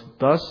spoke to us.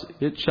 Thus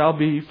it shall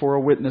be for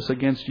a witness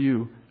against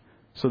you,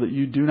 so that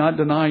you do not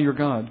deny your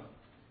God.'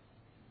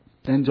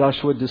 Then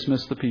Joshua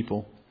dismissed the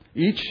people,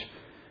 each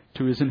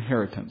to his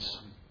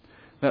inheritance."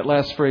 That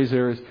last phrase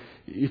there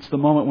It's the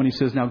moment when he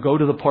says, now go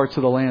to the parts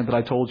of the land that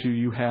I told you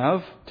you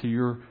have, to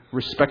your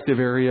respective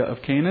area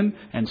of Canaan,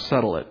 and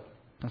settle it.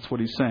 That's what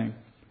he's saying.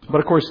 But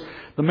of course,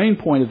 the main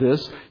point of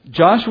this,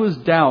 Joshua's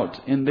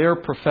doubt in their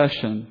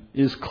profession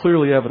is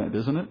clearly evident,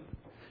 isn't it?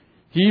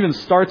 He even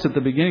starts at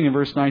the beginning in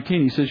verse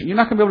 19. He says, you're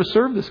not going to be able to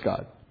serve this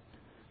God,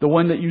 the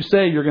one that you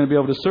say you're going to be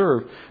able to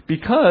serve,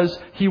 because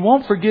He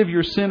won't forgive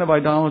your sin of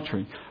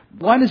idolatry.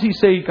 Why does He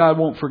say God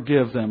won't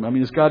forgive them? I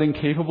mean, is God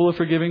incapable of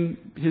forgiving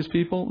His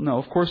people? No,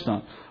 of course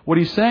not. What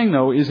He's saying,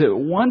 though, is that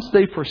once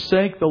they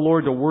forsake the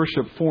Lord to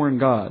worship foreign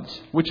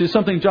gods, which is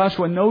something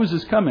Joshua knows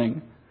is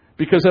coming,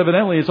 because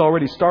evidently it's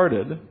already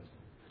started,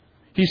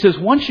 He says,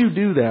 once you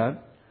do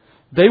that,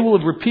 they will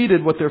have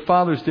repeated what their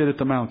fathers did at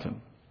the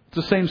mountain. It's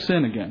the same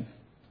sin again.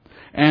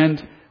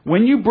 And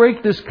when you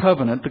break this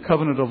covenant, the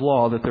covenant of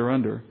law that they're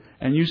under,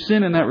 and you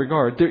sin in that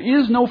regard, there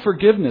is no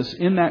forgiveness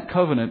in that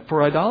covenant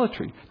for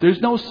idolatry. There's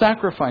no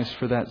sacrifice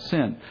for that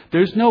sin.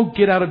 There's no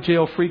get out of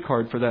jail free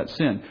card for that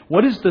sin.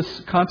 What is the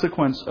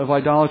consequence of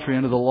idolatry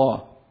under the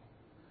law?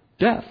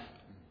 Death.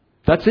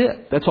 That's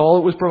it. That's all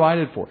it was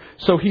provided for.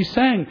 So He's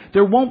saying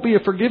there won't be a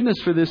forgiveness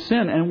for this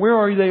sin. And where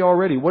are they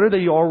already? What are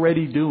they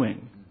already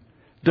doing?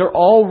 They're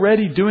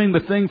already doing the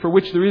thing for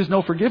which there is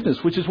no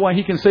forgiveness, which is why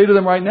He can say to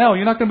them right now,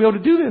 you're not going to be able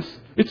to do this.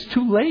 It's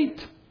too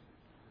late.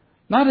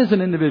 Not as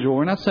an individual.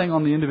 We're not saying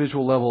on the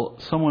individual level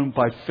someone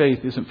by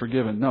faith isn't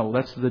forgiven. No,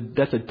 that's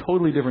a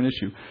totally different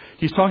issue.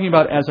 He's talking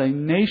about as a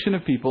nation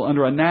of people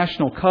under a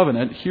national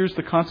covenant, here's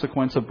the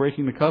consequence of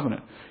breaking the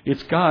covenant.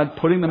 It's God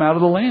putting them out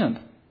of the land.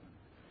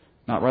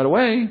 Not right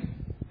away,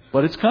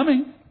 but it's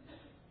coming.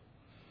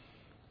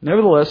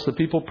 Nevertheless, the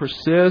people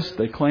persist.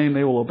 They claim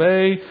they will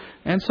obey.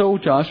 And so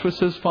Joshua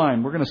says,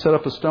 fine, we're going to set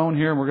up a stone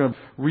here and we're going to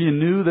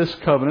renew this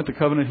covenant. The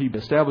covenant he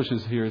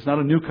establishes here is not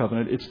a new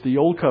covenant. It's the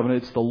old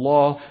covenant. It's the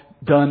law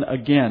done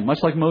again,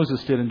 much like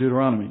Moses did in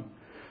Deuteronomy.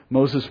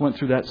 Moses went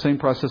through that same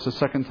process a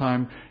second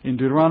time in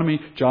Deuteronomy.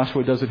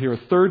 Joshua does it here a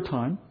third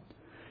time.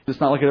 It's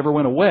not like it ever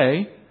went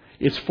away.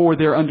 It's for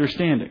their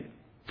understanding.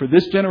 For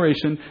this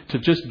generation to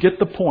just get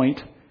the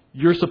point,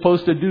 you're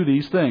supposed to do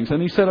these things.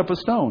 And he set up a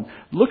stone.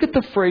 Look at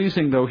the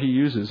phrasing, though, he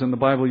uses and the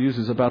Bible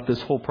uses about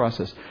this whole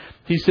process.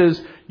 He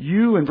says,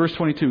 you, in verse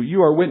 22,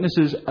 you are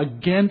witnesses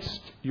against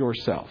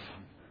yourself.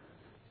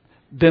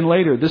 Then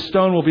later, this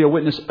stone will be a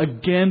witness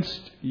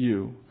against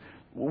you.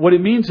 What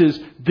it means is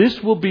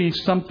this will be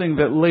something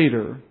that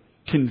later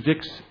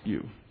convicts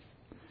you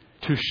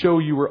to show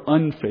you were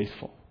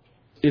unfaithful.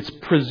 It's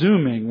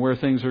presuming where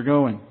things are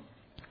going.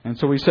 And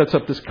so he sets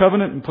up this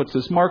covenant and puts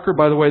this marker.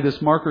 By the way,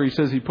 this marker, he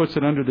says he puts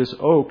it under this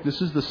oak.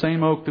 This is the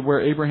same oak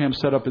where Abraham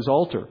set up his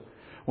altar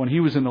when he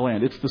was in the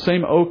land. It's the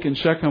same oak in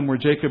Shechem where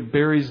Jacob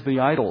buries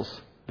the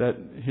idols that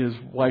his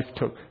wife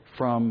took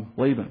from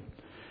Laban.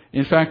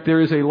 In fact,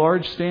 there is a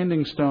large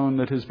standing stone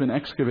that has been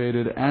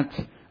excavated at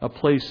a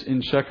place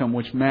in Shechem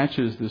which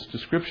matches this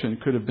description.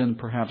 Could have been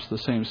perhaps the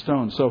same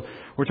stone. So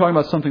we're talking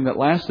about something that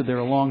lasted there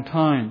a long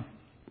time.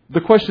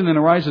 The question then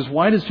arises,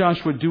 why does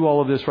Joshua do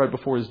all of this right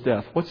before his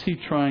death? What's he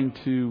trying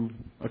to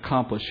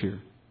accomplish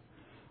here?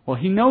 Well,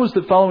 he knows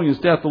that following his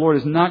death, the Lord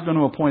is not going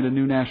to appoint a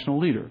new national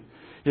leader.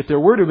 If there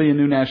were to be a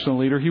new national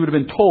leader, he would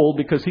have been told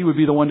because he would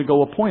be the one to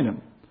go appoint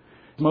him.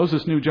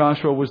 Moses knew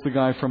Joshua was the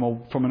guy from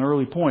an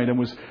early point and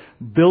was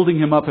building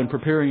him up and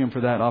preparing him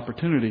for that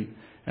opportunity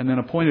and then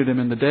appointed him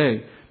in the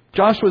day.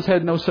 Joshua's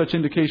had no such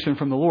indication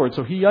from the Lord,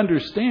 so he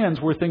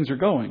understands where things are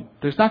going.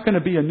 There's not going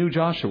to be a new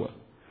Joshua.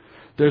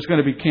 There's going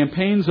to be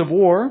campaigns of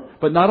war,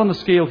 but not on the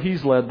scale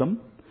he's led them.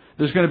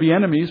 There's going to be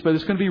enemies, but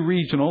it's going to be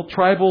regional.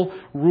 Tribal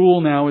rule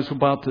now is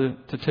about to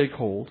take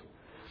hold.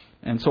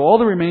 And so all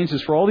that remains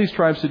is for all these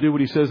tribes to do what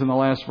he says in the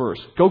last verse.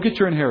 Go get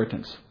your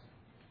inheritance.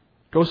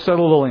 Go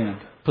settle the land.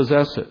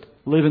 Possess it.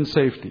 Live in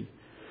safety.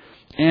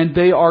 And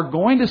they are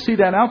going to see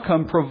that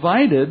outcome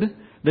provided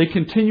they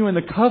continue in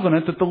the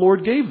covenant that the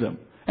Lord gave them.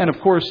 And of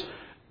course,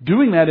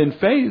 doing that in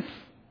faith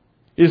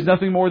is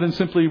nothing more than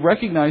simply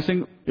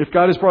recognizing, if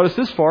God has brought us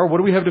this far, what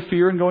do we have to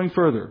fear in going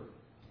further?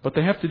 But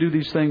they have to do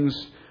these things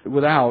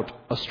without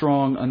a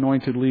strong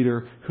anointed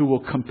leader who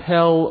will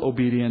compel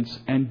obedience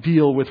and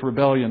deal with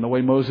rebellion the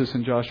way Moses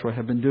and Joshua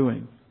have been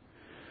doing.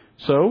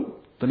 So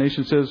the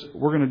nation says,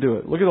 we're going to do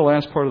it. Look at the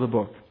last part of the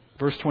book,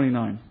 verse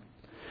 29.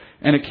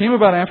 And it came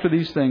about after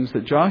these things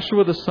that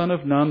Joshua the son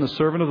of Nun, the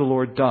servant of the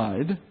Lord,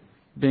 died,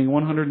 being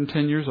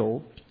 110 years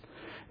old.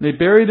 They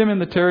buried him in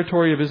the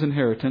territory of his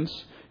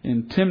inheritance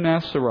in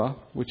Timnath-Serah,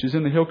 which is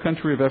in the hill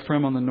country of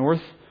Ephraim on the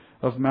north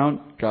of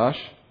Mount Gaash.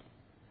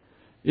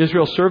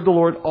 Israel served the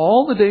Lord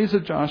all the days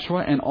of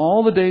Joshua and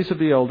all the days of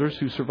the elders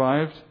who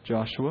survived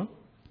Joshua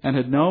and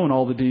had known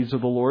all the deeds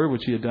of the Lord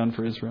which he had done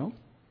for Israel.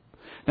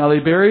 Now they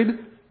buried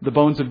the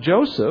bones of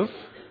Joseph,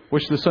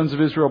 which the sons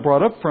of Israel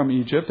brought up from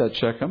Egypt at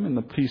Shechem, in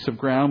the piece of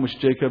ground which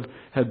Jacob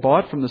had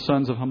bought from the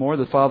sons of Hamor,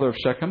 the father of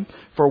Shechem,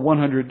 for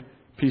 100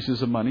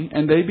 pieces of money.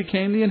 And they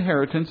became the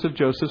inheritance of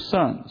Joseph's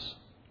sons.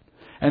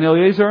 And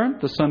Eleazar,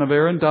 the son of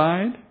Aaron,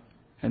 died,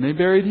 and they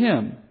buried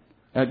him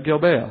at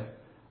Gibeah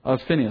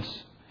of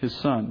Phinehas, his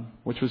son,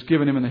 which was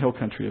given him in the hill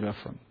country of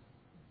Ephraim.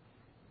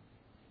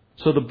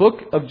 So the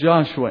book of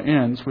Joshua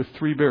ends with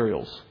 3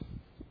 burials.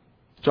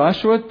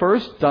 Joshua at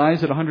first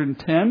dies at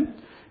 110,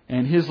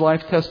 and his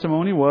life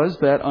testimony was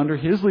that under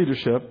his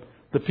leadership,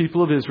 the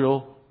people of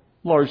Israel,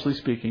 largely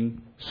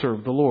speaking,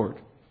 served the Lord.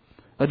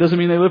 That doesn't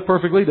mean they lived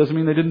perfectly. It doesn't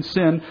mean they didn't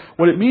sin.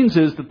 What it means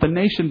is that the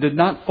nation did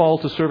not fall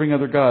to serving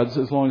other gods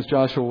as long as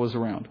Joshua was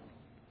around.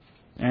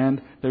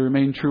 And they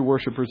remained true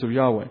worshipers of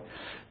Yahweh.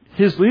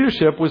 His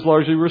leadership was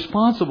largely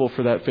responsible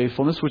for that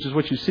faithfulness, which is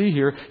what you see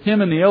here.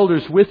 Him and the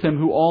elders with him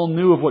who all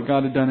knew of what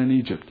God had done in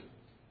Egypt.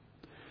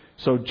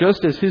 So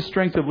just as his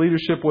strength of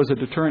leadership was a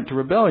deterrent to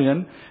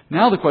rebellion,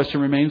 now the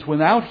question remains,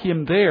 without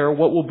him there,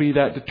 what will be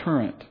that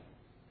deterrent?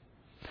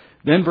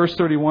 Then verse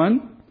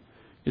 31,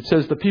 it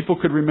says the people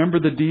could remember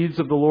the deeds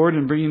of the Lord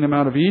in bringing them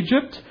out of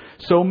Egypt.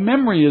 So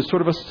memory is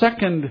sort of a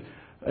second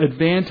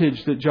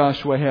advantage that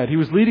Joshua had. He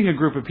was leading a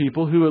group of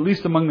people who, at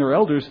least among their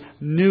elders,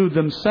 knew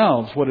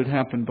themselves what had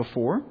happened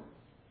before.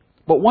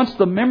 But once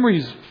the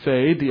memories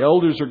fade, the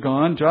elders are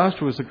gone,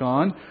 Joshua's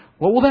gone,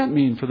 what will that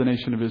mean for the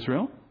nation of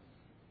Israel?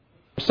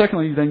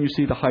 Secondly, then you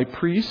see the high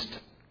priest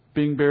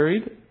being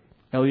buried,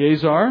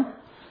 Eleazar.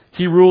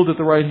 He ruled at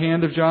the right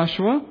hand of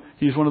Joshua.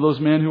 He's one of those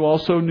men who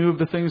also knew of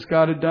the things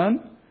God had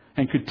done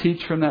and could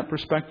teach from that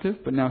perspective,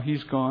 but now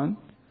he's gone.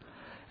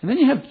 And then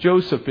you have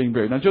Joseph being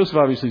buried. Now, Joseph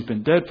obviously has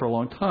been dead for a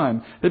long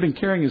time. They've been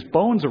carrying his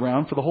bones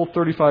around for the whole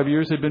 35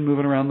 years they've been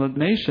moving around the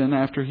nation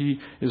after he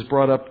is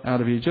brought up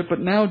out of Egypt. But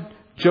now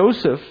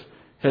Joseph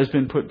has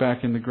been put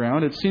back in the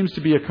ground. It seems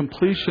to be a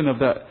completion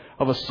of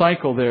a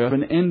cycle there, of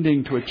an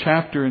ending to a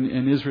chapter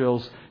in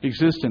Israel's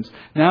existence.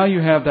 Now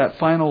you have that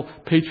final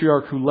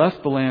patriarch who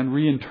left the land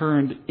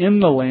reinterred in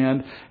the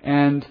land,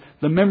 and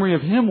the memory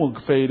of him will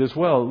fade as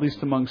well, at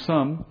least among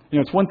some.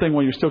 It's one thing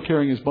when you're still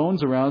carrying his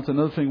bones around. It's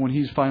another thing when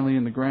he's finally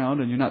in the ground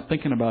and you're not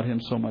thinking about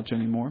him so much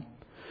anymore.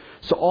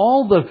 So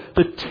all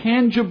the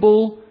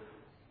tangible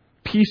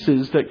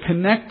pieces that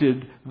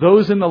connected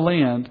those in the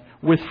land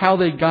with how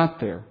they got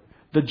there,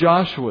 the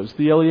Joshuas,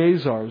 the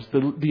Eleazars,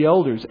 the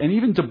elders, and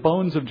even the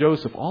bones of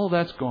Joseph, all of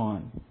that's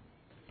gone.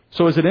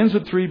 So as it ends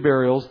with 3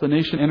 burials, the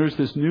nation enters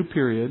this new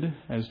period,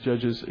 as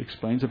Judges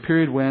explains, a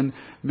period when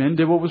men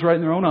did what was right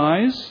in their own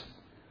eyes,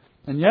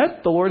 and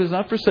yet the Lord has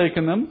not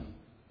forsaken them.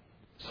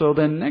 So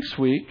then next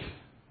week,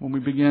 when we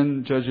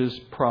begin Judges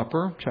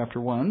proper,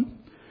 chapter 1,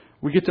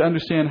 we get to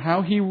understand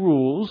how He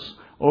rules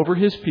over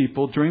His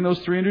people during those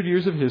 300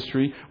 years of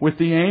history with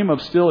the aim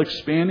of still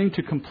expanding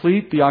to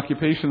complete the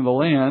occupation of the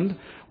land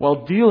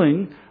while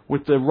dealing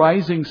with the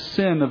rising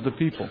sin of the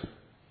people.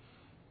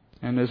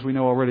 And as we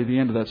know already, the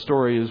end of that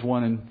story is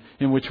one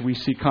in which we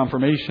see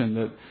confirmation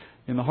that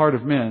in the heart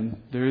of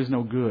men there is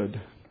no good.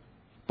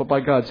 But by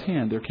God's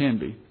hand there can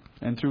be.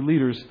 And through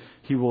leaders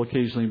He will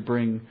occasionally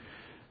bring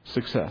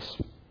success.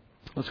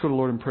 Let's go to the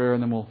Lord in prayer,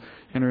 and then we'll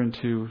enter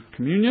into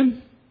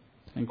communion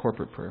and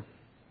corporate prayer.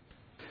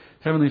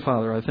 Heavenly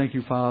Father, I thank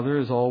You, Father,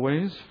 as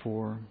always,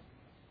 for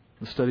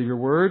the study of Your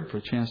Word, for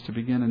a chance to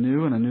begin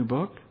anew in a new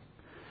book.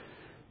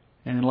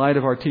 And in light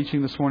of our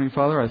teaching this morning,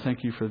 Father, I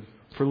thank You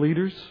for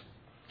leaders,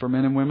 for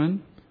men and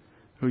women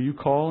who You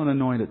call and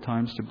anoint at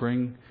times to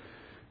bring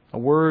a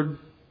word,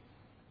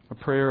 a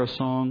prayer, a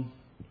song,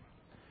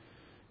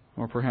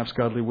 or perhaps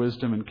godly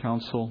wisdom and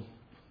counsel,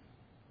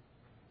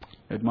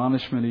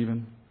 admonishment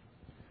even.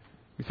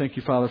 We thank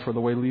You, Father, for the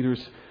way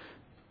leaders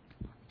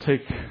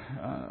take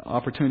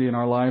opportunity in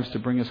our lives to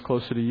bring us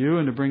closer to You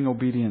and to bring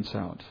obedience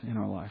out in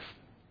our life.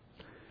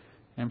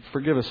 And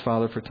forgive us,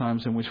 Father, for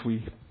times in which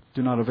we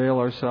do not avail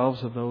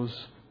ourselves of those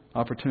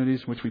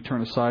opportunities, in which we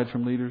turn aside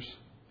from leaders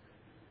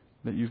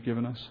that You've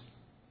given us.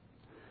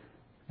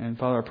 And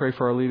Father, I pray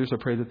for our leaders. I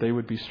pray that they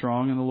would be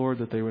strong in the Lord,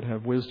 that they would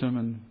have wisdom,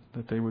 and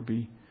that they would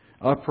be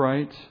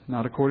upright,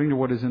 not according to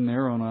what is in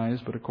their own eyes,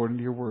 but according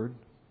to Your Word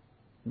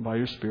and by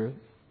Your Spirit.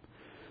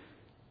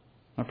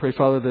 I pray,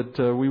 Father,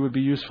 that we would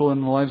be useful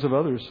in the lives of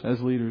others as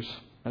leaders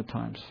at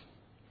times.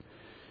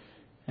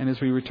 And as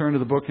we return to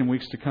the book in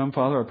weeks to come,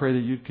 Father, I pray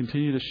that You'd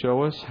continue to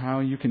show us how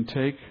You can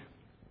take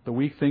the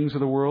weak things of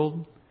the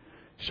world,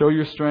 show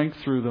Your strength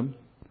through them,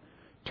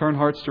 turn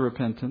hearts to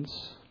repentance,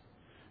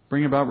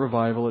 bring about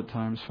revival at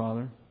times,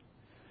 Father.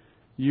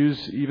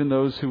 Use even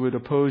those who would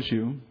oppose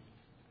You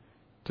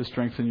to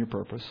strengthen Your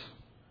purpose.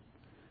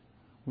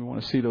 We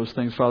want to see those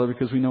things, Father,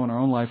 because we know in our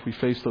own life we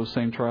face those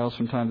same trials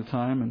from time to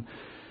time, and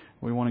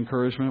we want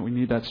encouragement. We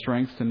need that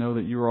strength to know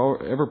that You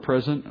are ever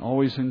present,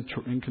 always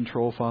in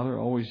control, Father,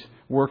 always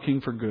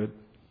working for good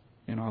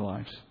in our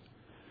lives.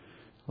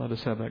 Let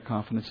us have that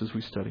confidence as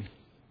we study.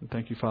 And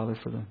thank You, Father,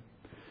 for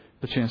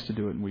the chance to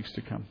do it in weeks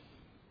to come.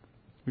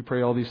 We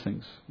pray all these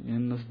things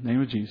in the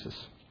name of Jesus.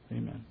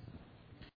 Amen.